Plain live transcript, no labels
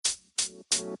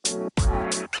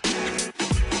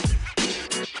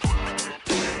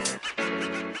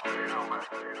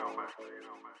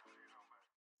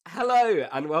Hello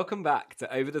and welcome back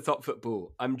to Over the Top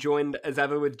Football. I'm joined as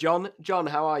ever with John. John,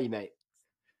 how are you, mate?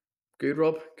 Good,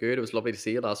 Rob. Good. It was lovely to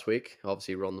see you last week.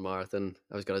 Obviously, run the marathon.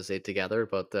 I was going to say together,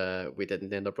 but we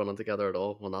didn't end up running together at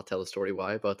all. We'll not tell the story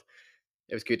why, but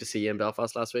it was good to see you in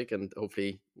Belfast last week, and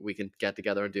hopefully we can get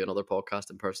together and do another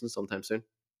podcast in person sometime soon.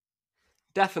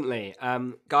 Definitely.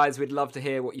 Guys, we'd love to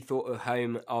hear what you thought of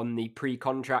home on the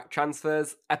pre-contract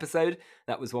transfers episode.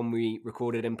 That was one we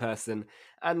recorded in person.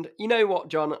 And you know what,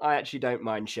 John? I actually don't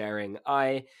mind sharing.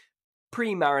 I,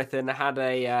 pre-marathon, had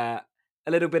a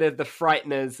little bit of the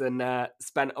frighteners and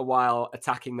spent a while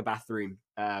attacking the bathroom.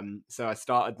 So I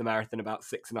started the marathon about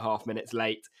 6.5 minutes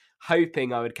late,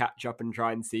 hoping I would catch up and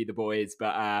try and see the boys.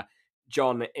 But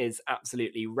John is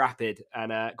absolutely rapid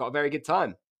and got a very good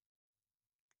time.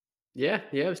 Yeah,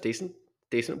 it was decent.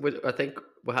 I think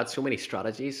we had so many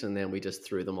strategies, and then we just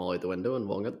threw them all out the window and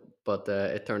won it. But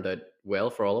it turned out well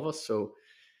for all of us. So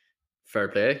fair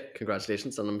play,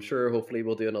 congratulations, and I'm sure hopefully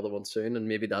we'll do another one soon, and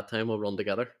maybe that time we'll run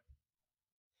together.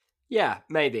 Yeah,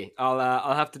 maybe.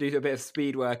 I'll have to do a bit of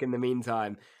speed work in the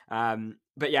meantime.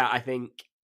 But yeah, I think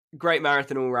great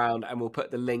marathon all round, and we'll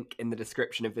put the link in the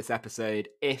description of this episode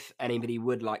if anybody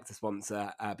would like to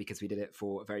sponsor, because we did it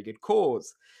for a very good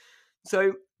cause.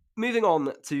 So moving on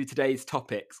to today's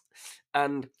topics,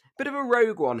 and a bit of a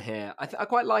rogue one here. I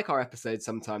quite like our episodes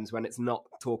sometimes when it's not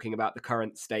talking about the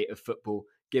current state of football,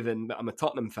 given that I'm a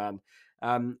Tottenham fan.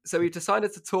 So we've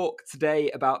decided to talk today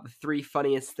about the 3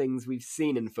 funniest things we've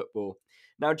seen in football.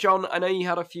 Now, John, I know you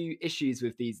had a few issues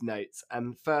with these notes,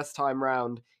 and first time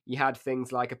round, you had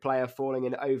things like a player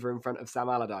falling over in front of Sam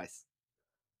Allardyce.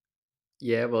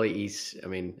 Yeah, well,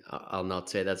 I'll not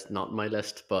say that's not my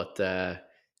list, but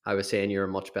I was saying you're a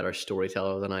much better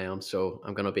storyteller than I am, so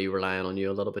I'm going to be relying on you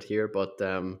a little bit here. But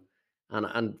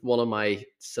and one of my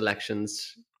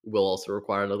selections will also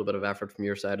require a little bit of effort from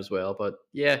your side as well. But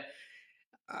yeah,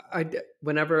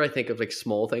 whenever I think of like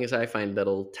small things, I find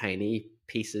little tiny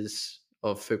pieces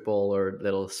of football or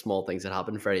little small things that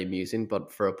happen very amusing.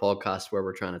 But for a podcast where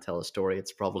we're trying to tell a story,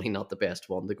 it's probably not the best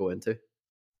one to go into.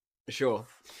 Sure.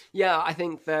 Yeah, I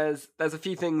think there's a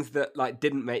few things that like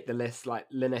didn't make the list, like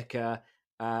Lineker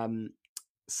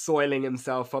soiling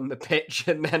himself on the pitch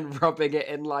and then rubbing it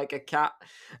in like a cat.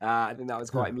 I think that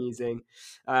was quite amusing.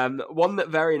 One that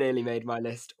very nearly made my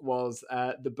list was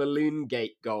the Balloon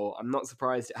Gate goal. I'm not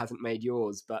surprised it hasn't made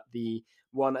yours, but the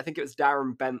one, I think it was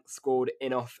Darren Bent scored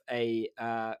in off a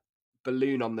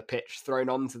balloon on the pitch, thrown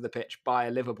onto the pitch by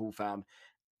a Liverpool fan.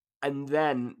 And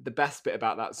then the best bit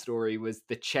about that story was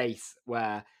the chase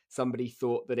where somebody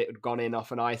thought that it had gone in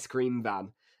off an ice cream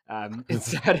van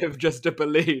instead of just a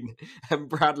balloon. And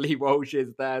Bradley Walsh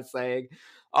is there saying,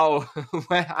 "Oh,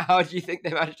 how do you think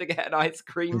they managed to get an ice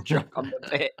cream truck on the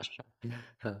pitch?"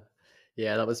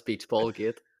 Yeah, that was beach ball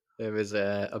gate. It was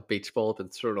a beach ball been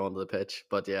thrown onto the pitch.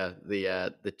 But yeah,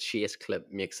 the chase clip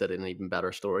makes it an even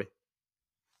better story.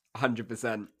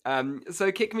 100%.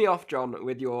 So kick me off, John,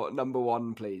 with your number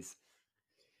one, please.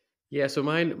 Yeah, so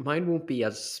mine won't be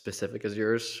as specific as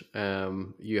yours.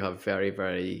 You have very,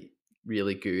 very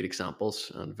really good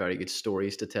examples and very good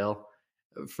stories to tell.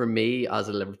 For me, as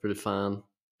a Liverpool fan,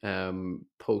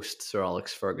 post Sir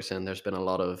Alex Ferguson, there's been a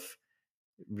lot of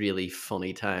really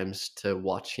funny times to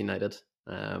watch United.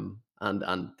 And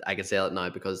I can say it now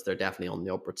because they're definitely on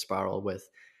the upward spiral with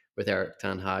Eric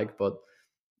Ten Hag. But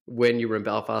when you were in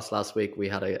Belfast last week, we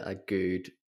had a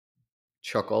good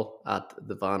chuckle at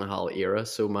the Van Gaal era.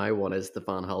 So my one is the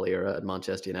Van Gaal era at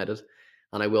Manchester United,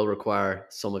 and I will require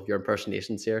some of your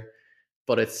impersonations here.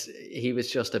 But he was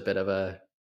just it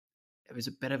was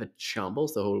a bit of a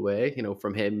shambles the whole way. You know,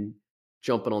 from him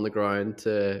jumping on the ground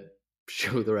to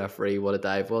show the referee what a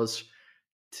dive was,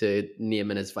 to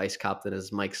naming his vice captain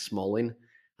as Mike Smalling,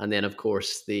 and then of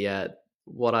course the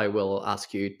what I will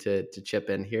ask you to chip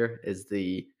in here is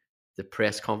the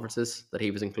press conferences that he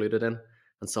was included in,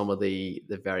 and some of the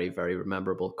very, very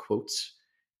memorable quotes.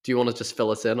 Do you want to just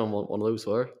fill us in on what one of those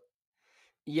were?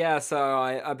 Yeah, so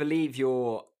I believe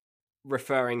you're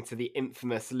referring to the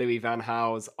infamous Louis Van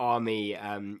Gaal's Army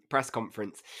press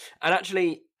conference. And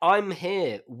actually, I'm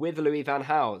here with Louis Van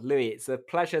Gaal. Louis, it's a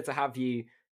pleasure to have you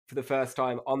for the first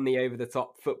time on the Over the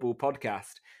Top Football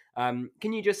podcast.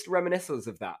 Can you just reminisce us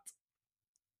of that?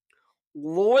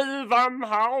 Louis Van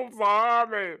Gaal's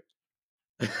Army.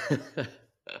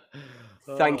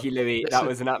 Thank you, Louis. That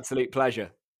was an absolute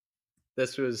pleasure.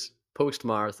 This was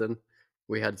post-marathon.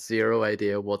 We had zero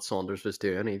idea what Saunders was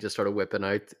doing. He just started whipping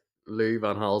out Louis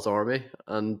Van Gaal's Army,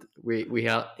 and we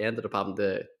ended up having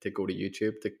to go to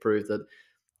YouTube to prove that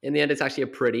in the end, it's actually a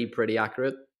pretty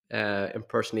accurate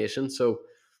impersonation. So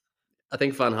I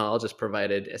think Van Gaal just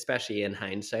provided, especially in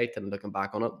hindsight and looking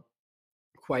back on it,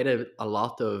 quite a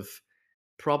lot of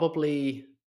probably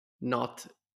not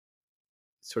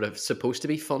sort of supposed to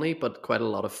be funny, but quite a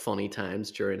lot of funny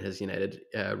times during his United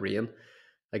reign.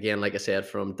 Again, like I said,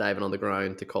 from diving on the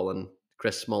ground to calling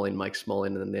Chris Smalling, Mike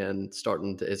Smalling, and then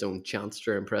starting to his own chants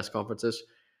during press conferences.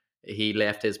 He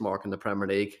left his mark in the Premier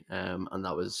League, and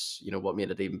that was, what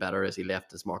made it even better is he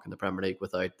left his mark in the Premier League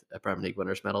without a Premier League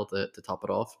winners medal to top it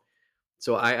off.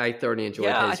 So I thoroughly enjoyed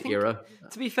Yeah, I his think, era.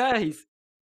 to be fair,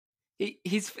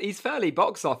 he's fairly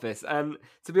box office, and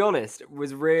to be honest,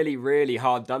 was really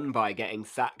hard done by getting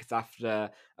sacked after,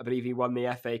 I believe he won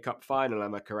the FA Cup final.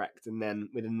 Am I correct? And then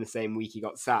within the same week he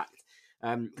got sacked.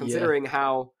 Yeah, Considering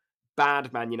how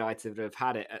bad Man United have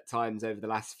had it at times over the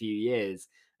last few years,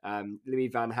 Louis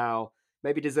van Gaal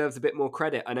maybe deserves a bit more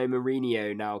credit. I know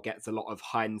Mourinho now gets a lot of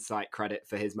hindsight credit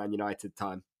for his Man United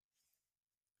time.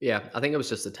 yeah. I think it was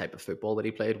just the type of football that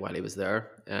he played while he was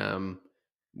there,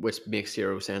 which makes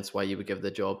zero sense why you would give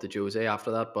the job to Jose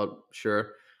after that. But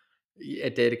sure,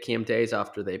 it did. It came days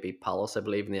after they beat Palace, I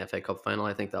believe, in the FA Cup final.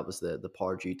 I think that was the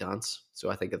Pardew dance. So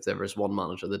I think if there was one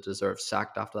manager that deserved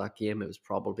sacked after that game, it was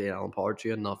probably Alan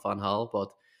Pardew and not Van Gaal.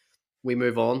 But we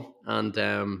move on, and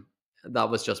that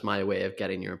was just my way of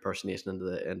getting your impersonation into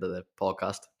the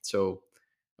podcast. So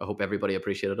I hope everybody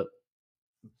appreciated it.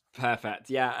 Perfect.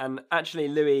 Yeah. And actually,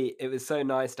 Louis, it was so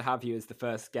nice to have you as the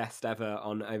first guest ever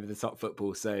on Over the Top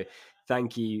Football. So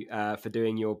thank you for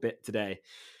doing your bit today.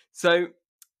 So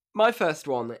my first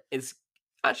one is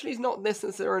actually not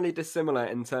necessarily dissimilar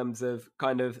in terms of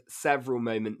kind of several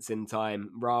moments in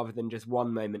time rather than just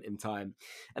one moment in time.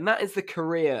 And that is the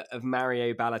career of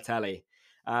Mario Balotelli.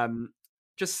 Um,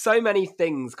 just so many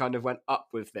things kind of went up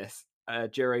with this.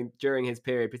 During his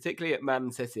period, particularly at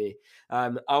Man City,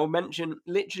 I'll mention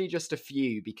literally just a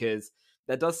few because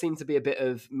there does seem to be a bit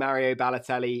of Mario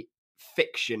Balotelli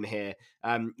fiction here.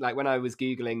 Like when I was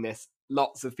googling this,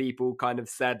 lots of people kind of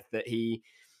said that he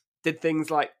did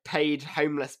things like paid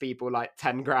homeless people like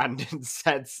 10 grand and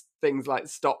said things like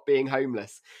stop being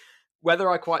homeless. Whether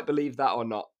I quite believe that or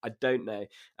not, I don't know.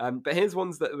 But here's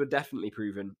ones that were definitely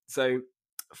proven. So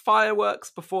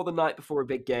fireworks before the night before a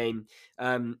big game.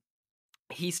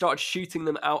 He started shooting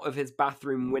them out of his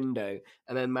bathroom window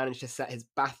and then managed to set his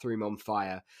bathroom on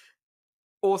fire.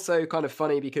 Also, kind of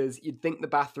funny because you'd think the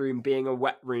bathroom, being a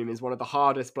wet room, is one of the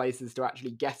hardest places to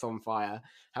actually get on fire.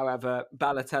 However,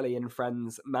 Balotelli and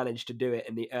friends managed to do it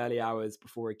in the early hours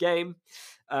before a game.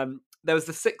 There was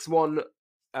the 6-1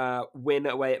 win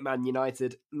away at Man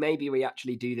United. Maybe we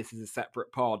actually do this as a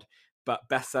separate pod, but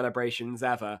best celebrations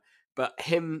ever. But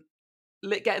him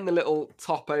getting the little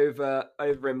top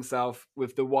over himself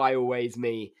with the "Why always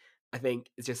me," I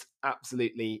think is just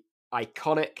absolutely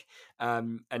iconic.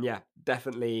 And yeah,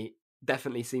 definitely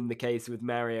seemed the case with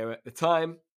Mario at the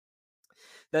time.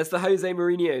 There's the Jose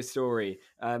Mourinho story.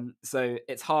 So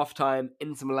it's halftime.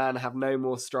 Inter Milan have no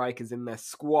more strikers in their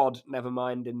squad, never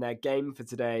mind in their game for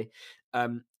today.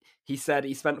 He said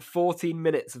he spent 14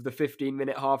 minutes of the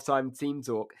 15-minute halftime team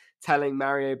talk telling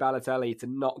Mario Balotelli to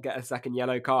not get a second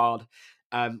yellow card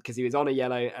because he was on a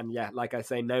yellow. And yeah, like I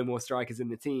say, no more strikers in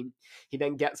the team. He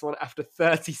then gets one after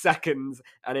 30 seconds,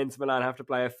 and Inter Milan have to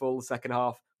play a full second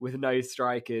half with no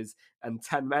strikers and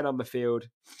 10 men on the field.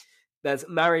 There's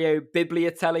Mario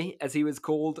Bibliatelli, as he was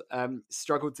called,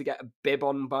 struggled to get a bib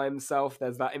on by himself.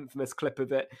 There's that infamous clip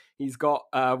of it. He's got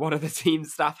one of the team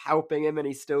staff helping him, and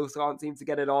he still can't seem to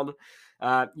get it on.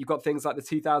 You've got things like the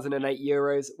 2008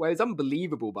 Euros, where it's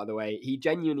unbelievable, by the way. He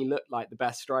genuinely looked like the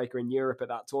best striker in Europe at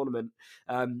that tournament.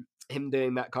 Him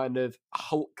doing that kind of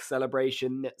Hulk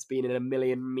celebration that's been in a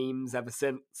million memes ever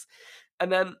since.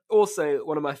 And then also,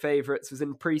 one of my favourites was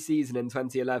in pre-season in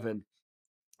 2011.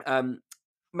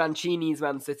 Mancini's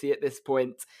Man City at this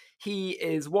point. He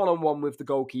is one-on-one with the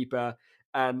goalkeeper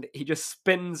and he just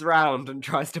spins round and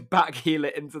tries to backheel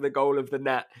it into the goal of the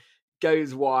net,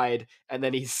 goes wide, and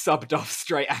then he's subbed off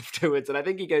straight afterwards. And I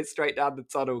think he goes straight down the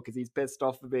tunnel because he's pissed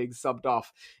off for being subbed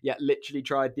off, yet literally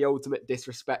tried the ultimate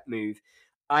disrespect move.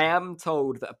 I am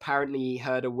told that apparently he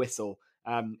heard a whistle.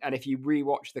 And if you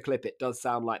rewatch the clip, it does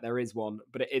sound like there is one,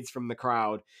 but it is from the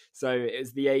crowd. So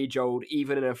it's the age old,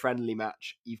 even in a friendly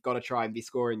match, you've got to try and be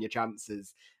scoring your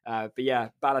chances. But yeah,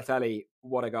 Balotelli,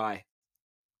 what a guy.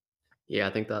 Yeah,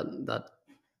 I think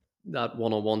that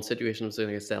one-on-one situation was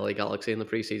against LA Galaxy in the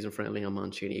preseason friendly, and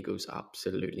Mancini goes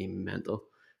absolutely mental.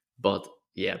 But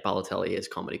yeah, Balotelli is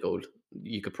comedy gold.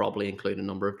 You could probably include a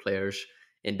number of players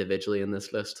individually in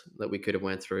this list that we could have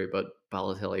went through, but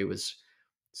Balotelli was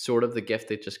sort of the gift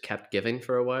that just kept giving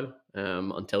for a while,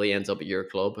 until he ends up at your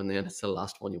club, and then it's the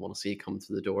last one you want to see come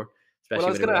through the door, Well, I especially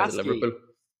was when he going to arrived at ask you. Liverpool.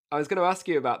 I was going to ask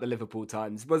you about the Liverpool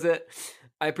times. Was it?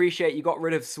 I appreciate you got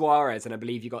rid of Suarez, and I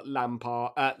believe you got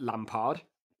Lampard,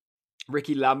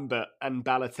 Ricky Lambert, and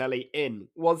Balotelli in.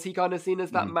 Was he kind of seen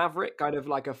as that Mm. maverick, kind of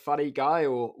like a funny guy,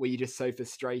 or were you just so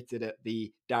frustrated at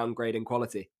the downgrade in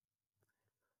quality?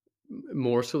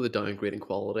 More so the downgrade in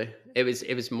quality. It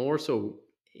was more so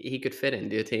he could fit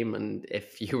into a team, and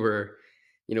if you were,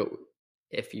 you know,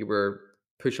 if you were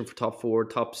pushing for top four,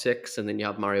 top six, and then you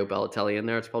have Mario Balotelli in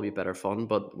there, it's probably better fun.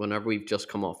 But whenever we've just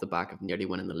come off the back of nearly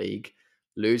winning the league,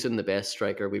 losing the best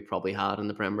striker we probably had in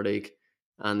the Premier League,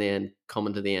 and then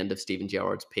coming to the end of Steven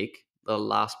Gerrard's peak, the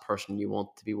last person you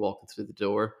want to be walking through the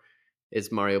door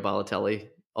is Mario Balotelli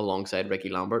alongside Ricky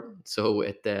Lambert. So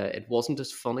it wasn't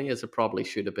as funny as it probably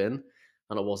should have been,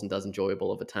 and it wasn't as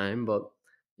enjoyable of a time. But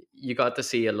you got to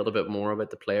see a little bit more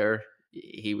about the player.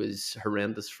 He was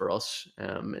horrendous for us,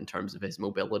 in terms of his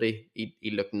mobility.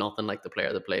 He looked nothing like the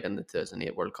player that played in the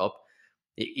 2008 World Cup.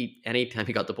 Anytime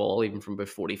he got the ball, even from about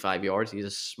 45 yards, he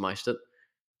just smashed it.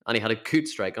 And he had a good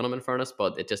strike on him, in fairness,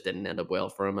 but it just didn't end up well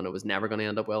for him, and it was never going to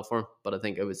end up well for him. But I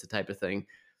think it was the type of thing,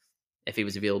 if he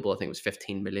was available, I think it was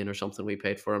 15 million or something we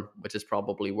paid for him, which is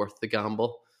probably worth the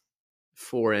gamble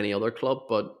for any other club.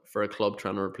 But for a club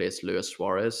trying to replace Luis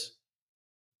Suarez,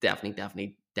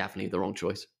 definitely the wrong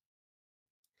choice.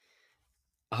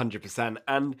 100%.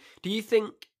 And do you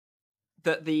think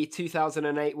that the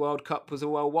 2008 World Cup was a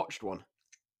well watched one?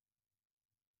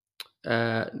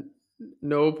 Uh,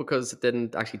 no, because it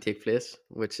didn't actually take place,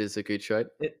 which is a good shout.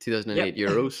 It, 2008 yep.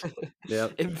 Euros. Yeah.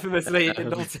 Infamously, it did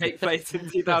not take place in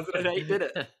 2008, did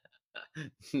it?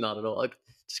 Not at all. Like,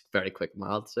 just very quick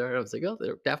maths there. I was like, oh,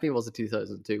 there definitely was a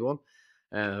 2002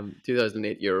 one.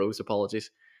 2008 Euros,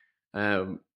 apologies.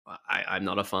 I'm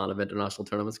not a fan of international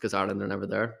tournaments because Ireland are never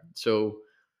there. So,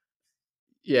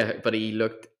 yeah, but he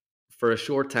looked, for a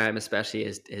short time, especially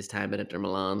his time at Inter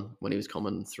Milan, when he was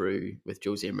coming through with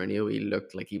Jose Mourinho, he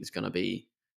looked like he was going to be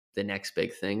the next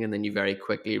big thing. And then you very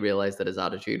quickly realized that his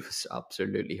attitude was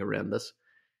absolutely horrendous.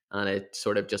 And it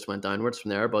sort of just went downwards from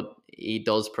there. But he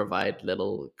does provide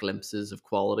little glimpses of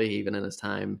quality, even in his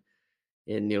time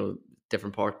in,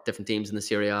 different teams in the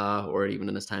Serie A, or even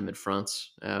in his time in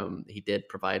France. He did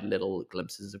provide little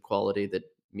glimpses of quality that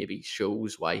maybe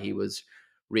shows why he was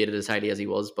rated as highly as he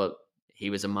was. But he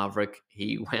was a maverick.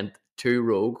 He went too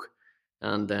rogue,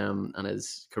 and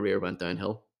his career went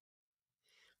downhill.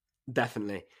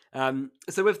 Definitely.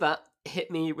 So with that,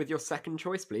 hit me with your second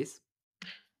choice, please.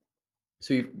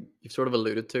 So you've sort of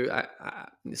alluded to,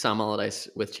 Sam Allardyce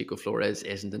with Chico Flores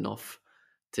isn't enough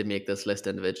to make this list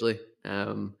individually.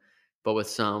 But with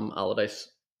Sam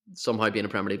Allardyce somehow being a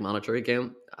Premier League manager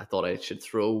again, I thought I should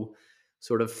throw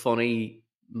sort of funny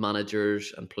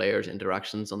managers and players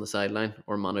interactions on the sideline,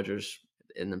 or managers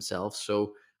in themselves.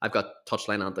 So I've got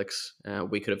touchline antics.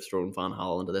 We could have thrown Van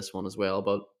Hal into this one as well,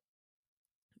 but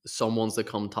some ones that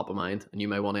come top of mind, and you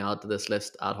may want to add to this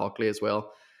list ad hocly as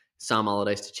well. Sam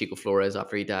Allardyce to Chico Flores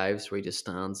after he dives, where he just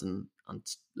stands and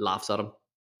laughs at him.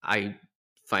 I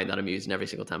find that amusing every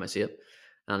single time I see it.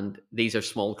 And these are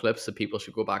small clips that people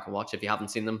should go back and watch. If you haven't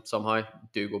seen them somehow,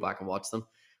 do go back and watch them.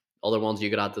 Other ones you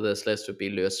could add to this list would be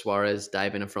Luis Suarez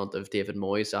diving in front of David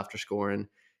Moyes after scoring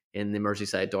in the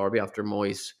Merseyside derby, after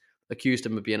Moyes accused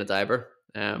him of being a diver.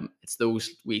 It's those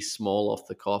wee small off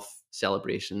the cuff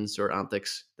celebrations or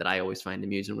antics that I always find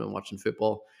amusing when watching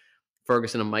football.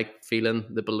 Ferguson and Mike Phelan,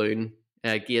 the balloon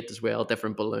gate as well,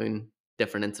 different balloon,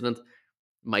 different incident.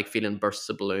 Mike Phelan bursts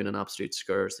a balloon and absolute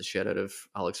scurs the shit out of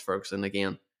Alex Ferguson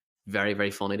again. Very,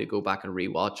 very funny to go back and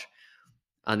rewatch.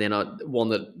 And then one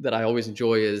that I always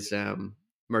enjoy is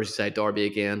Merseyside derby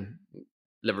again.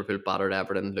 Liverpool battered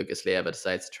Everton. Lucas Leiva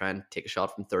decides to try and take a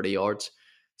shot from 30 yards,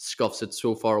 scuffs it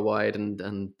so far wide,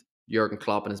 and Jurgen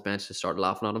Klopp and his bench just start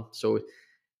laughing at him. So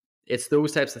it's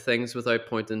those types of things, without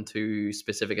pointing to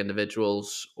specific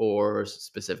individuals or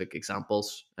specific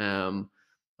examples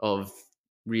of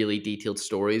really detailed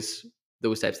stories.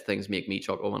 Those types of things make me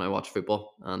chuckle when I watch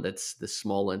football, and it's the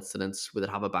small incidents that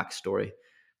have a backstory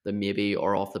that maybe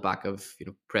are off the back of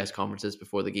press conferences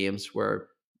before the games where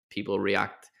people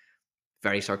react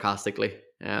very sarcastically.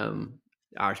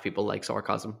 Irish people like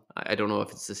sarcasm. I don't know if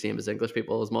it's the same as English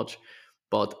people as much,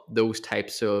 but those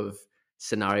types of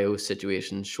scenarios,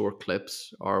 situations, short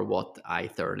clips are what I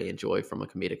thoroughly enjoy from a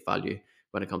comedic value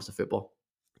when it comes to football.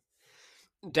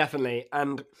 Definitely.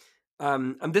 And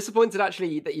I'm disappointed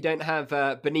actually that you don't have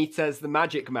Benitez the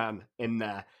Magic Man in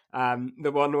there.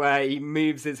 The one where he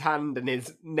moves his hand and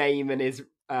his name and his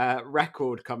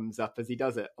record comes up as he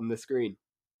does it on the screen.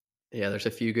 Yeah, there's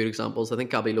a few good examples. I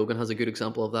think Gabby Logan has a good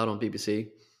example of that on BBC.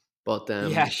 But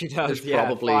Yeah, she there's does. Yeah,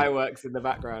 probably fireworks in the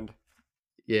background.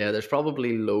 yeah, there's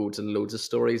probably loads and loads of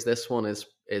stories. This one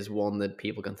is one that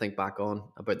people can think back on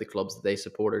about the clubs that they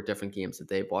support or different games that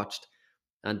they've watched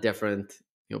and different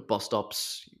bus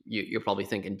stops. You're probably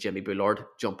thinking Jimmy Bullard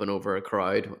jumping over a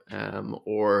crowd,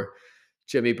 or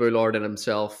Jimmy Bullard and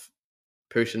himself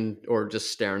pushing or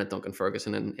just staring at Duncan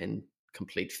Ferguson in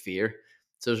complete fear.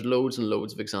 So there's loads and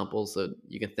loads of examples that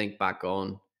you can think back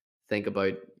on, think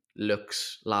about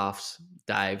looks, laughs,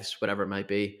 dives, whatever it might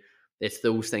be. It's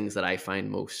those things that I find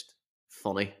most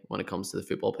funny when it comes to the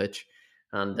football pitch,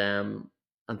 and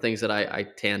things that I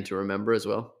tend to remember as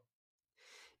well.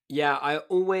 Yeah, I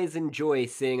always enjoy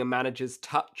seeing a manager's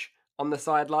touch on the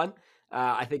sideline.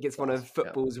 I think it's one of Yeah.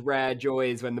 football's rare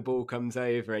joys when the ball comes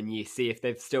over and you see if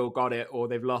they've still got it or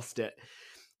they've lost it.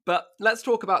 But let's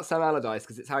talk about Sam Allardyce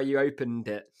because it's how you opened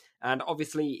it. And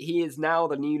obviously, he is now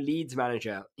the new Leeds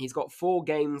manager. He's got 4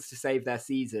 games to save their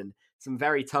season, some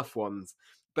very tough ones.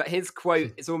 But his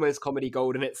quote is almost comedy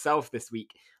gold in itself this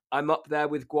week. I'm up there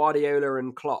with Guardiola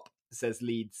and Klopp, says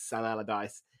Leeds Sam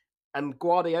Allardyce. And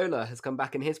Guardiola has come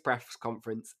back in his press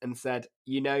conference and said,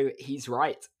 he's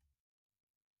right.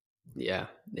 Yeah,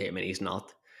 I mean he's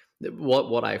not.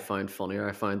 What I found funnier,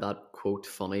 I found that quote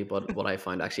funny, but what I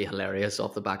found actually hilarious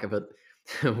off the back of it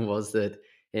was that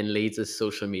in Leeds'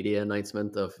 social media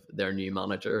announcement of their new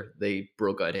manager, they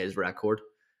broke out his record,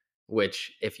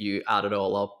 which if you add it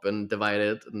all up and divide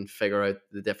it and figure out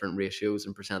the different ratios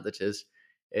and percentages,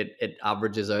 it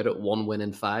averages out at 1 win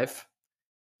in 5,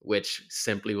 which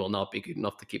simply will not be good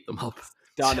enough to keep them up.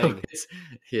 So Stunning. it's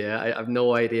yeah, I have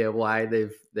no idea why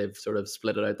they've sort of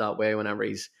split it out that way whenever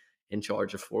he's in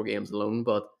charge of 4 games alone.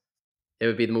 But it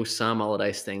would be the most Sam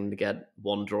Allardyce thing to get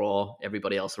one draw,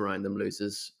 everybody else around them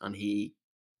loses, and he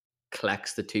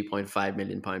collects the £2.5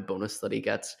 million bonus that he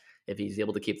gets if he's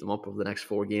able to keep them up over the next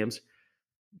 4 games.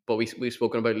 But we've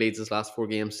spoken about Leeds' last 4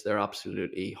 games; they're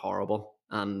absolutely horrible,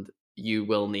 and you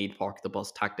will need park the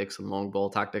bus tactics and long ball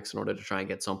tactics in order to try and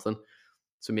get something.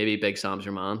 So maybe Big Sam's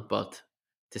your man, but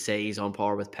to say he's on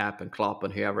par with Pep and Klopp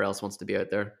and whoever else wants to be out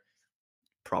there,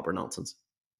 proper nonsense.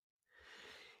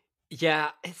 Yeah,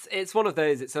 it's one of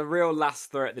those. It's a real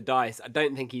last throw at the dice. I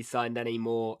don't think he's signed any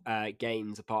more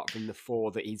games apart from the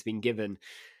 4 that he's been given.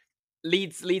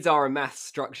 Leeds are a mess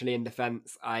structurally in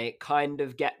defence. I kind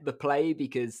of get the play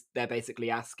because they're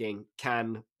basically asking,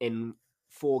 can in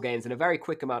 4 games in a very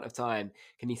quick amount of time,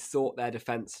 can he sort their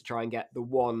defence to try and get the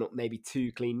 1, maybe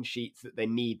 2 clean sheets that they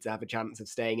need to have a chance of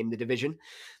staying in the division?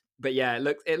 But yeah,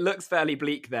 it looks fairly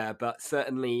bleak there, but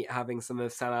certainly having some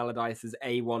of Sam Allardyce's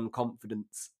A1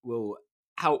 confidence will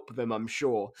help them, I'm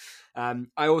sure. I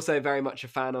also very much a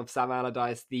fan of Sam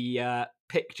Allardyce, the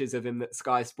pictures of him that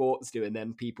Sky Sports do, and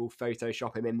then people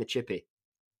Photoshop him in the chippy.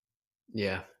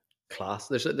 Yeah, class.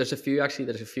 There's a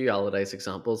few Allardyce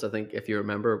examples. I think if you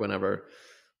remember, whenever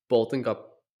Bolton got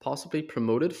possibly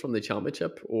promoted from the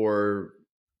Championship or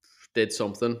did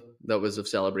something that was of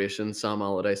celebration, Sam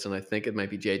Allardyce and I think it might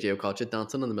be JJ Okocha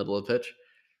dancing in the middle of the pitch.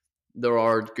 There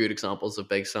are good examples of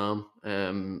Big Sam.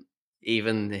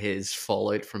 Even his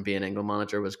fallout from being England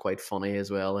manager was quite funny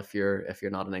as well. If you're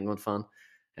not an England fan,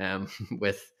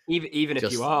 with Even if you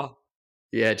just are.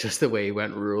 yeah, just the way he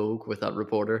went rogue with that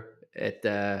reporter,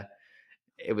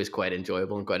 it was quite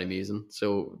enjoyable and quite amusing.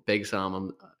 So Big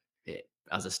Sam,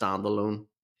 as a standalone,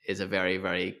 is a very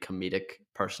very comedic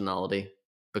personality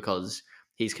because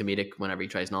he's comedic whenever he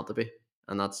tries not to be,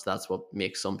 and that's what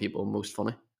makes some people most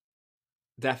funny.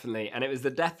 Definitely. And it was the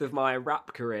death of my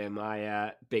rap career,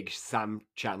 my Big Sam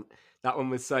chant. That one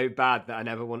was so bad that I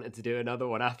never wanted to do another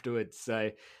one afterwards. So,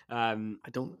 I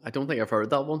don't think I've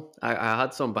heard that one. I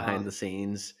had some uh, behind the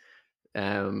scenes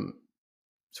um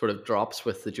sort of drops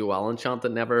with the Joe Allen chant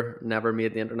that never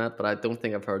made the internet, but I don't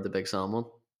think I've heard the Big Sam one.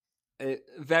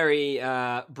 very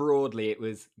broadly, it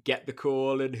was get the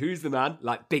call and who's the man?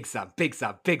 Like Big Sam, Big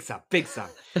Sam, Big Sam, Big Sam.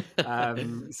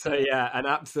 So, yeah, an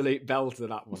absolute belter,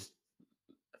 that one.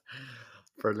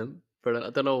 Brilliant. Brilliant. I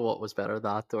don't know what was better,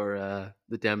 that or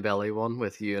the Dembele one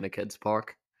with you in a kids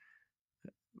park.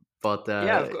 But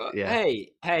Yeah, I've got. yeah.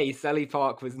 Hey, Selly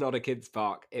Park was not a kids'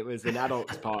 park. It was an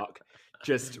adults' park,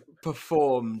 just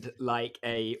performed like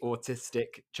a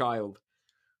autistic child.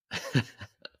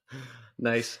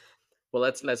 Nice. Well,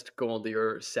 let's go on to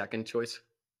your second choice.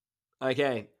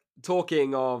 Okay,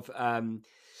 talking of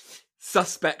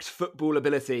suspect football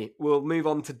ability, we'll move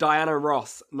on to Diana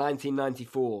Ross,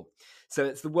 1994. So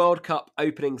it's the World Cup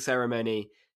opening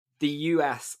ceremony. The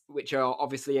US, which are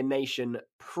obviously a nation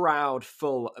proud,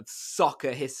 full of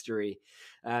soccer history,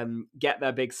 get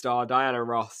their big star, Diana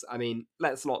Ross. I mean,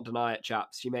 let's not deny it,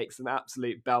 chaps. She makes some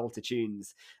absolute belter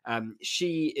tunes.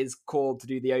 She is called to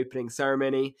do the opening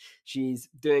ceremony. She's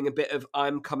doing a bit of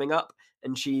I'm Coming Up,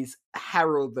 and she's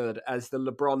heralded as the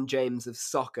LeBron James of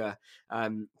soccer,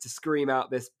 to scream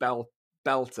out this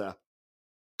belter.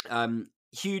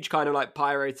 Huge kind of like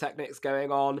pyrotechnics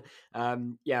going on.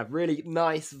 Yeah, really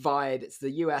nice vibe. It's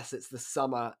the US, it's the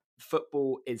summer.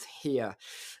 Football is here.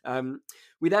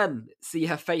 We then see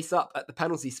her face up at the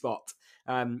penalty spot,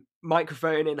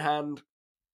 microphone in hand.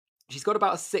 She's got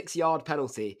about a 6-yard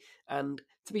penalty, and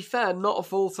to be fair, not a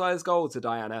full-size goal to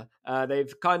Diana.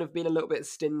 They've kind of been a little bit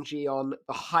stingy on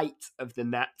the height of the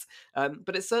net,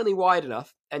 but it's certainly wide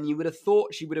enough, and you would have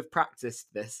thought she would have practiced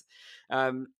this.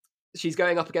 She's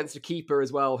going up against a keeper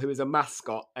as well, who is a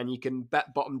mascot, and you can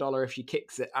bet bottom dollar if she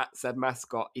kicks it at said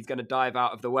mascot, he's going to dive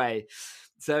out of the way.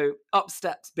 So up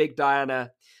steps Big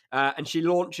Diana, and she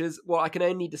launches what I can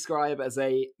only describe as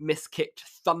a miskicked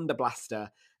thunder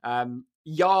blaster,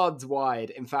 yards wide.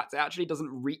 In fact, it actually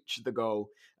doesn't reach the goal.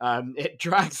 It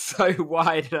drags so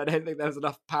wide, and I don't think there's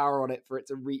enough power on it for it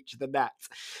to reach the net.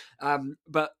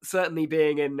 But certainly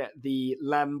being in the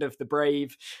land of the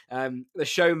brave, the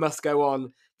show must go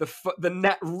on. The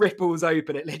net ripples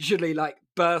open. It literally like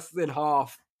bursts in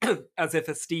half as if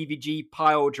a Stevie G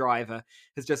pile driver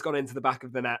has just gone into the back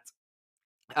of the net.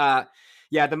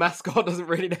 Yeah, the mascot doesn't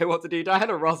really know what to do.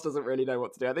 Diana Ross doesn't really know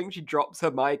what to do. I think she drops her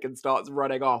mic and starts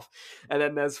running off. And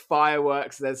then there's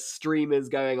fireworks, there's streamers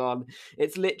going on.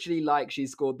 It's literally like she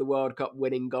scored the World Cup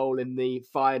winning goal in the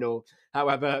final.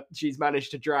 However, she's managed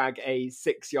to drag a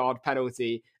 6-yard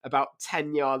penalty about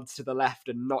 10 yards to the left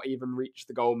and not even reach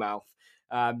the goal mouth.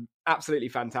 Absolutely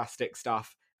fantastic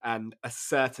stuff, and a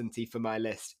certainty for my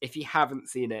list. If you haven't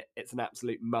seen it, it's an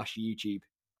absolute mush YouTube.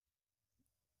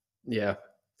 Yeah,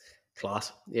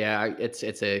 class. Yeah,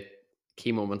 it's a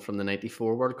key moment from the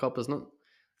 '94 World Cup, isn't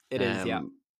it? It is, yeah.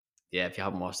 Yeah, if you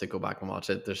haven't watched it, go back and watch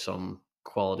it. There's some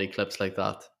quality clips like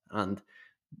that, and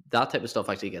that type of stuff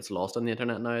actually gets lost on the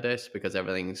internet nowadays because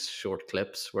everything's short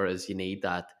clips, whereas you need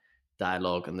that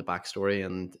dialogue and the backstory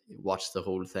and watch the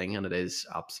whole thing, and it is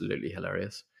absolutely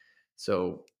hilarious.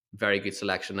 So very good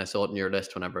selection. I saw it in your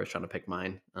list whenever I was trying to pick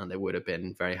mine, and it would have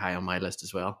been very high on my list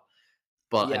as well.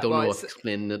 But yeah, I don't know if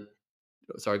explaining it.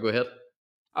 Sorry, go ahead.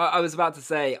 I was about to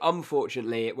say,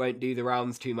 unfortunately, it won't do the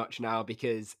rounds too much now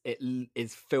because it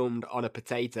is filmed on a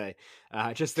potato.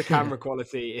 Just the camera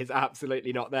quality is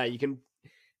absolutely not there. You can,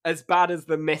 as bad as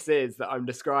the miss is that I'm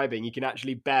describing, you can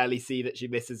actually barely see that she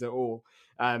misses at all.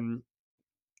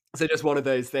 So just one of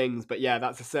those things. But yeah,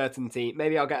 that's a certainty.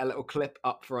 Maybe I'll get a little clip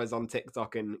up for us on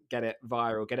TikTok and get it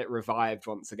viral, get it revived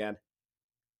once again.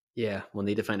 Yeah, we'll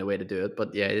need to find a way to do it.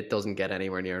 But yeah, it doesn't get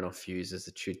anywhere near enough views as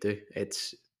it should do.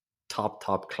 It's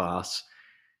top class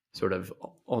sort of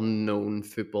unknown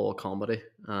football comedy,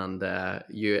 and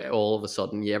you all of a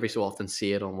sudden you every so often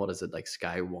see it on, what is it, like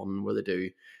Sky One, where they do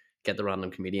get the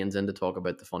random comedians in to talk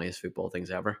about the funniest football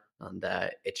things ever, and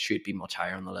it should be much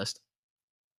higher on the list.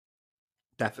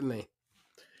 Definitely.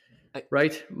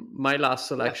 Right, my last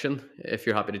selection, if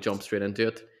you're happy to jump straight into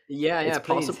it. Yeah,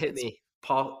 please hit me.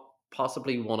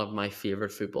 Possibly one of my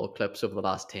favorite football clips over the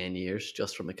last 10 years,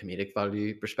 just from a comedic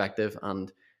value perspective,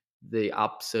 and the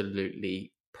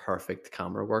absolutely perfect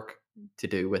camera work to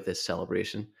do with this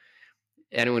celebration.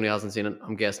 Anyone who hasn't seen it,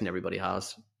 I'm guessing everybody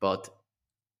has, but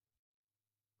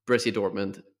Borussia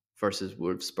Dortmund versus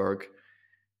Wolfsburg.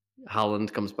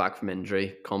 Haaland comes back from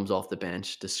injury, comes off the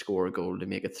bench to score a goal to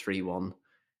make it 3-1.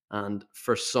 And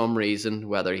for some reason,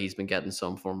 whether he's been getting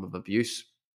some form of abuse,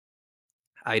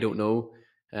 I don't know,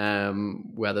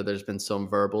 whether there's been some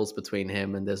verbals between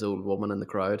him and this old woman in the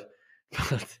crowd,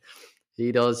 but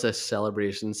he does a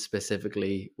celebration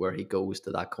specifically where he goes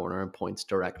to that corner and points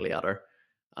directly at her.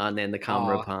 And then the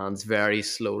camera pans very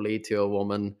slowly to a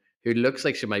woman who looks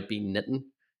like she might be knitting,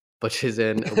 but she's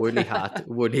in a woolly hat,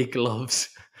 woolly gloves.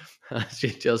 She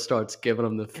just starts giving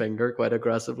him the finger quite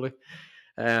aggressively.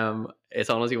 It's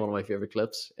honestly one of my favorite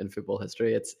clips in football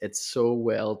history. It's so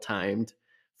well timed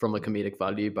from a comedic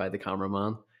value by the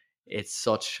cameraman. It's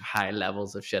such high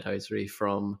levels of shithousery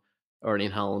from Erling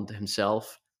Haaland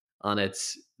himself, and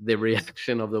it's the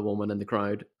reaction of the woman in the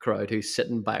crowd who's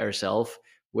sitting by herself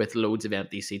with loads of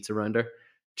empty seats around her,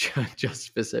 just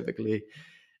specifically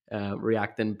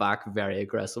reacting back very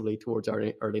aggressively towards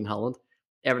Erling Haaland.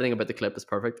 Everything about the clip is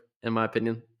perfect, in my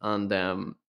opinion,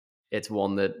 and it's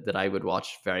one that I would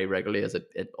watch very regularly, as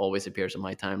it always appears in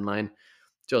my timeline,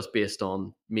 just based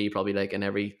on me probably liking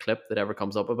every clip that ever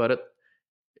comes up about it.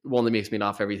 One that makes me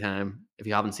laugh every time. If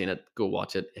you haven't seen it, go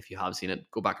watch it. If you have seen it,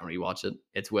 go back and rewatch it.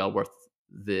 It's well worth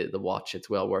the watch. It's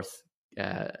well worth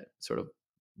sort of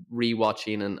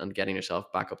rewatching and getting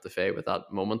yourself back up to fade with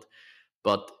that moment.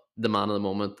 But the man of the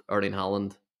moment, Erling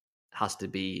Haaland, has to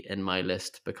be in my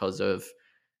list because of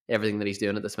everything that he's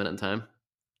doing at this minute in time.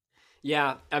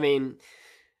 Yeah, I mean,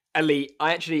 elite.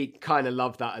 I actually kind of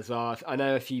love that as well. I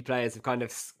know a few players have kind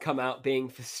of come out being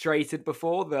frustrated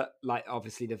before that, like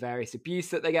obviously the various abuse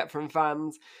that they get from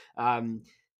fans. Um,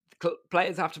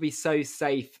 Players have to be so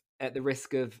safe at the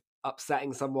risk of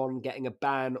upsetting someone, getting a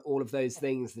ban, all of those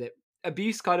things that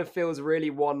abuse kind of feels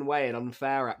really one way and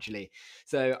unfair actually.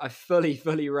 So I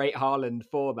fully rate Haaland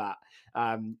for that.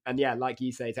 And yeah, like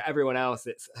you say, to everyone else,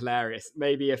 it's hilarious.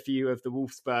 Maybe a few of the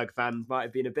Wolfsburg fans might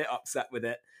have been a bit upset with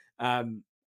it. Um,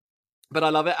 but I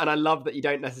love it, and I love that you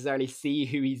don't necessarily see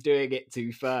who he's doing it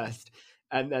to first,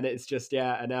 and then it's just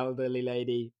an elderly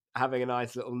lady having a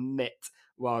nice little knit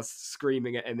whilst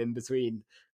screaming at him in between.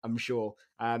 I'm sure,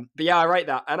 but yeah, I rate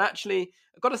that. And actually,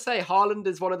 I've got to say, Haaland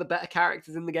is one of the better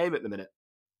characters in the game at the minute.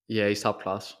 Yeah, he's top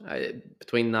class.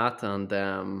 Between that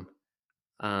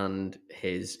and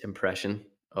his impression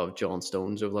of John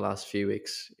Stones over the last few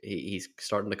weeks, he's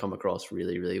starting to come across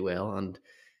really, really well. And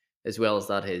as well as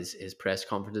that, his press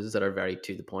conferences that are very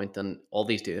to the point, and all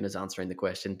he's doing is answering the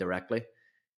question directly.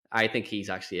 I think he's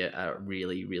actually a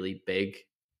really, really big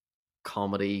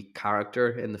comedy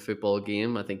character in the football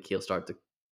game. I think he'll start to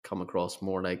come across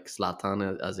more like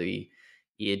Zlatan as he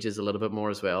ages a little bit more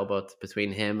as well. But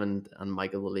between him and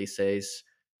Michael Olise's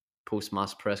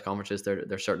post-match press conferences,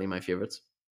 they're certainly my favourites.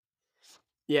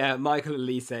 Yeah, Michael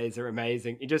Elise's are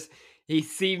amazing. He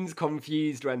seems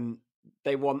confused when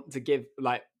they want to give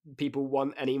like people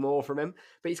want any more from him.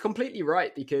 But he's completely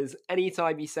right, because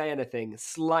anytime you say anything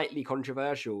slightly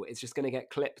controversial, it's just going to get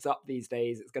clipped up these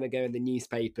days. It's going to go in the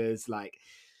newspapers. Like,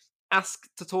 ask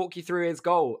to talk you through his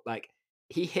goal. Like,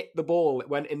 he hit the ball, it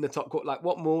went in the top court. Like,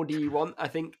 what more do you want? I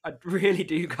think I really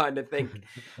do kind of think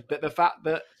that the fact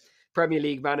that Premier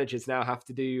League managers now have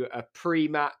to do a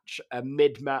pre-match, a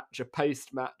mid-match, a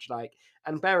post-match, like,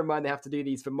 and bear in mind they have to do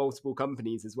these for multiple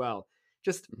companies as well.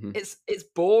 Just Mm-hmm. it's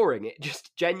boring. It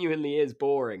just genuinely is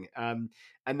boring. And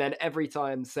then every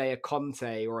time, say, a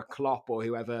Conte or a Klopp or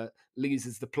whoever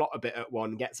loses the plot a bit at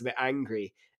one, gets a bit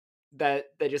angry, they're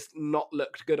just not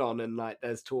looked good on, and like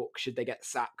there's talk should they get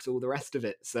sacked, all the rest of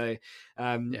it. So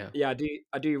Yeah,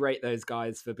 I do rate those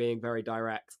guys for being very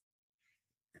direct.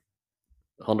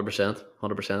 100%,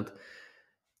 100%.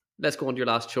 Let's go on to your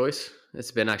last choice.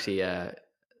 It's been actually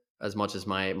as much as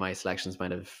my selections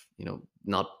might have,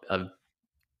 not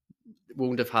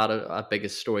won't have had a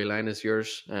biggest storyline as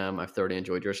yours. I've thoroughly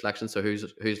enjoyed your selection. So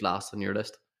who's last on your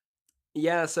list?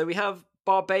 Yeah, so we have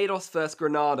Barbados versus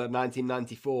Grenada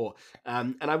 1994.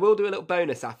 And I will do a little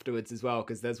bonus afterwards as well,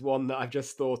 because there's one that I've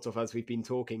just thought of as we've been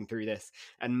talking through this,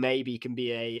 and maybe can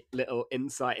be a little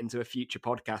insight into a future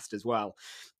podcast as well.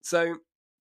 So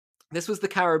this was the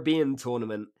Caribbean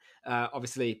tournament,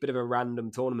 obviously a bit of a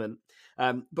random tournament.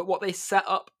 But what they set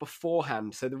up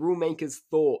beforehand, so the rule makers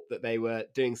thought that they were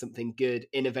doing something good,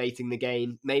 innovating the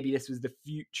game. Maybe this was the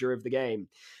future of the game.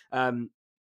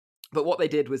 But what they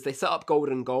did was they set up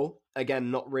golden goal.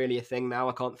 Again, not really a thing now.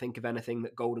 I can't think of anything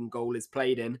that golden goal is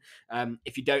played in.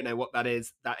 If you don't know what that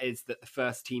is that the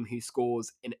first team who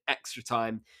scores in extra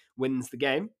time wins the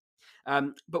game.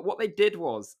 But what they did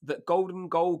was that golden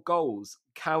goal goals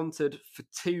counted for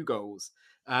 2 goals.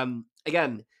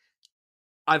 Again,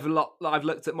 I've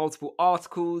looked at multiple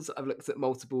articles, I've looked at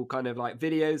multiple kind of like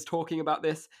videos talking about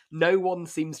this. No one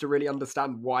seems to really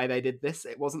understand why they did this.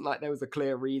 It wasn't like there was a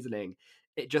clear reasoning.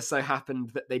 It just so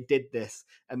happened that they did this,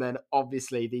 and then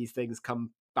obviously these things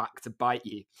come back to bite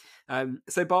you.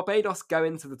 So Barbados go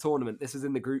into the tournament. This was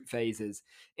in the group phases.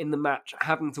 In the match,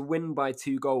 having to win by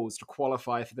 2 goals to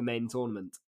qualify for the main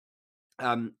tournament.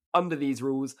 Under these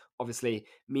rules, obviously,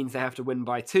 means they have to win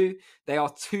by 2. They are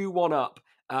 2-1 up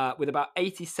with about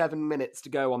 87 minutes to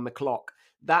go on the clock.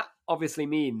 That obviously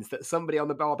means that somebody on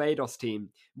the Barbados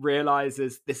team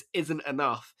realizes this isn't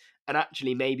enough, and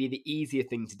actually maybe the easier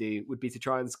thing to do would be to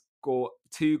try and score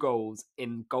 2 goals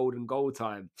in golden goal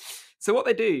time. So what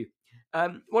they do,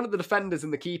 one of the defenders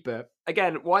and the keeper,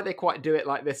 again, why they quite do it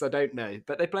like this, I don't know,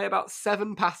 but they play about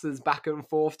 7 passes back and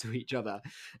forth to each other.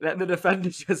 And then the defender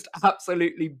just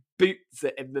absolutely boots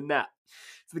it in the net.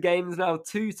 So the game's now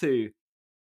 2-2.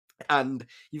 And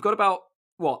you've got about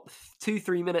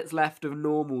 2-3 minutes left of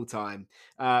normal time,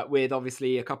 with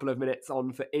obviously a couple of minutes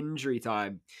on for injury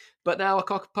time. But now a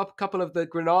couple of the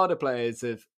Grenada players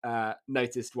have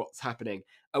noticed what's happening.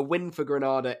 A win for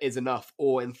Grenada is enough,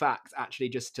 or in fact actually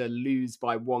just to lose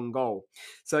by 1 goal.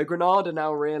 So Grenada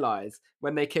now realise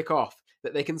when they kick off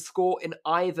that they can score in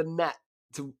either net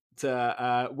to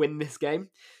win this game.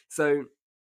 So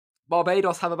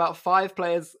Barbados have about 5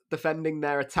 players defending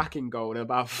their attacking goal and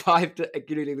about 5,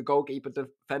 including the goalkeeper,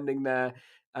 defending their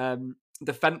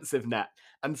defensive net.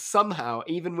 And somehow,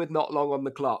 even with not long on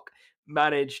the clock,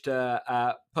 managed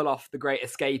to pull off the great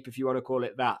escape, if you want to call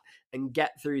it that, and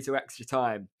get through to extra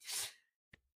time.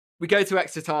 We go to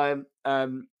extra time.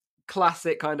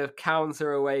 Classic kind of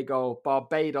counter away goal.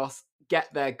 Barbados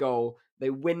get their goal. They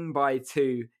win by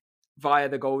 2 via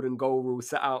the golden goal rule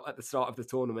set out at the start of the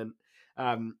tournament.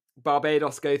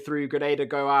 Barbados go through, Grenada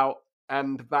go out,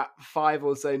 and that 5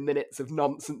 or so minutes of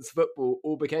nonsense football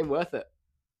all became worth it.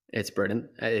 It's brilliant.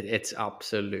 It's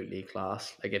absolutely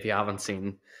class. Like, if you haven't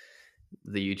seen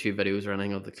the YouTube videos or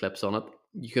anything of the clips on it,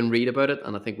 you can read about it,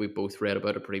 and I think we both read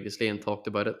about it previously and talked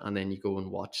about it, and then you go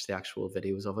and watch the actual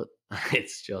videos of it.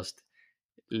 It's just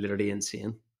literally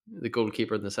insane. The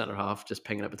goalkeeper in the centre half just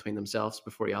pinging it between themselves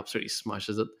before he absolutely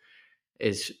smashes it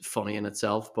is funny in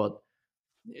itself, but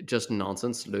just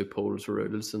nonsense, loopholes,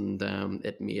 rules, and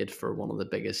it made for one of the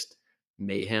biggest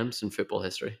mayhems in football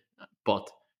history. But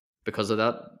because of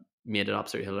that, made it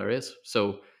absolutely hilarious.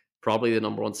 So probably the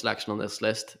number 1 selection on this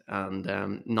list, and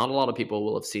not a lot of people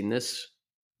will have seen this,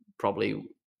 probably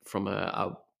from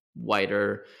a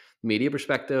wider media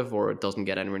perspective, or it doesn't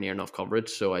get anywhere near enough coverage.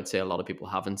 So I'd say a lot of people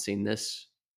haven't seen this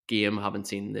game, haven't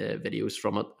seen the videos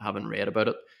from it, haven't read about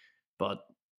it, but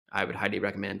I would highly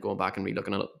recommend going back and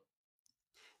re-looking at it.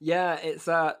 Yeah, it's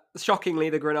shockingly,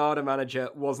 the Granada manager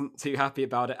wasn't too happy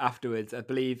about it afterwards. I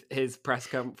believe his press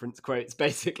conference quotes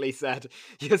basically said,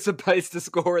 "You're supposed to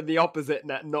score in the opposite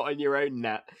net, not in your own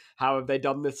net. How have they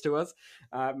done this to us?"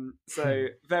 So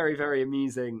very, very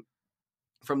amusing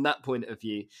from that point of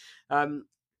view.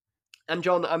 And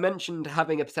John, I mentioned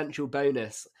having a potential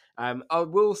bonus. I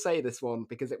will say this one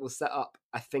because it will set up,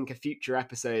 I think, a future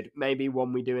episode, maybe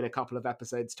one we do in a couple of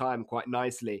episodes' time quite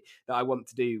nicely, that I want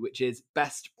to do, which is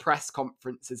best press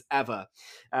conferences ever.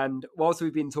 And whilst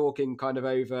we've been talking kind of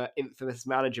over infamous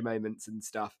manager moments and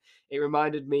stuff, it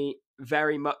reminded me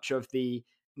very much of the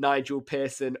Nigel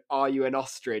Pearson "Are you an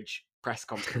ostrich?" press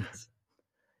conference.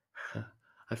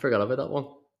 I forgot about that one.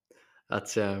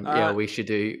 That's yeah, we should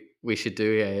do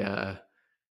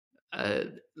a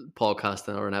podcast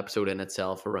or an episode in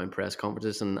itself around press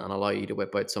conferences and allow you to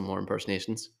whip out some more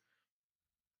impersonations.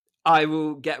 I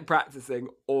will get practicing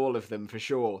all of them for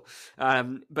sure.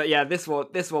 But yeah, this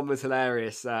one was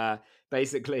hilarious.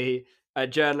 Basically, a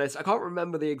journalist, I can't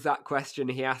remember the exact question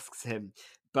he asks him,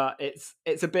 but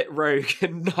it's a bit rogue,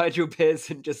 and Nigel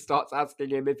Pearson just starts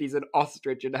asking him if he's an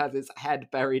ostrich and has his head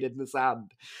buried in the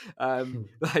sand.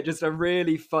 Like, just a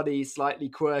really funny, slightly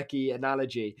quirky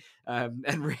analogy, and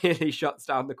really shuts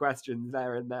down the questions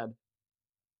there and then.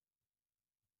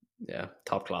 Yeah,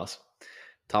 top class.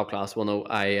 Well, no,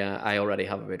 I already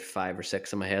have about 5 or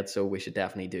 6 in my head, so we should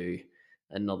definitely do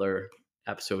another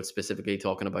episode specifically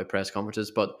talking about press conferences.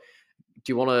 But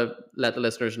do you want to let the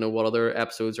listeners know what other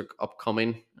episodes are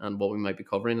upcoming and what we might be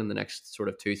covering in the next sort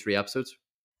of 2-3 episodes?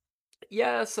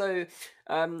 Yeah, so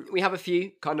we have a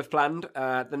few kind of planned.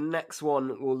 The next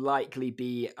one will likely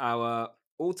be our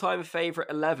all-time favourite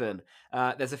 11.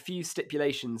 There's a few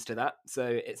stipulations to that, so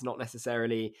it's not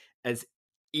necessarily as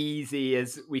easy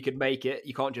as we could make it.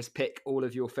 You can't just pick all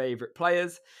of your favourite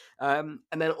players. And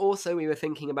then also we were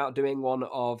thinking about doing one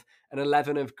of an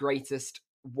 11 of greatest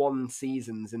won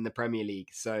seasons in the Premier League.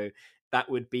 So that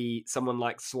would be someone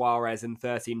like Suarez in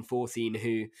 13-14,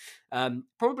 who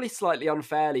probably slightly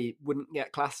unfairly wouldn't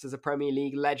get classed as a Premier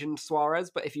League legend, Suarez.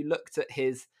 But if you looked at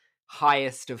his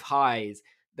highest of highs,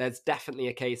 there's definitely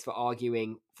a case for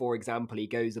arguing, for example, he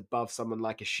goes above someone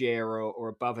like a Shearer or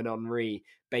above an Henry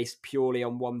based purely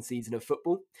on one season of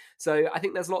football. So I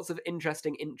think there's lots of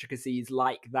interesting intricacies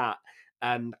like that.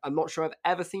 And I'm not sure I've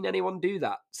ever seen anyone do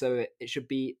that. So it should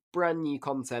be brand new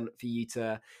content for you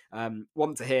to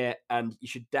want to hear. And you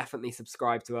should definitely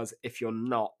subscribe to us if you're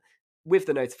not, with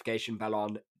the notification bell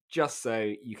on, just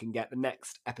so you can get the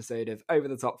next episode of Over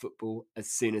the Top Football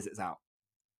as soon as it's out.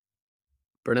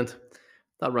 Brilliant.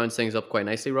 That rounds things up quite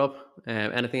nicely, Rob.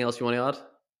 Anything else you want to add?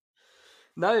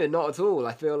 No, not at all.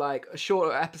 I feel like a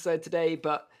shorter episode today,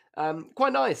 but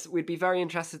quite nice. We'd be very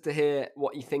interested to hear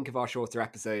what you think of our shorter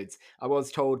episodes. I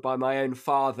was told by my own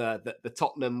father that the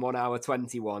Tottenham 1 hour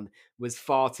 21 was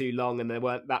far too long and there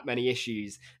weren't that many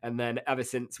issues. And then ever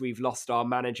since we've lost our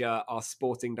manager, our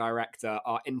sporting director,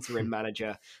 our interim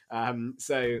manager.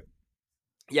 So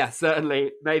yeah,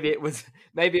 certainly. Maybe it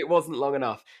wasn't long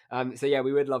enough. So yeah,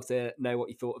 we would love to know what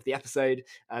you thought of the episode,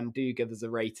 and do give us a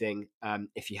rating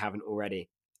if you haven't already.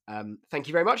 Thank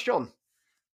you very much, John.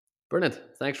 Brilliant.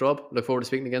 Thanks, Rob. Look forward to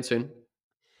speaking again soon.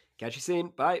 Catch you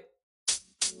soon. Bye.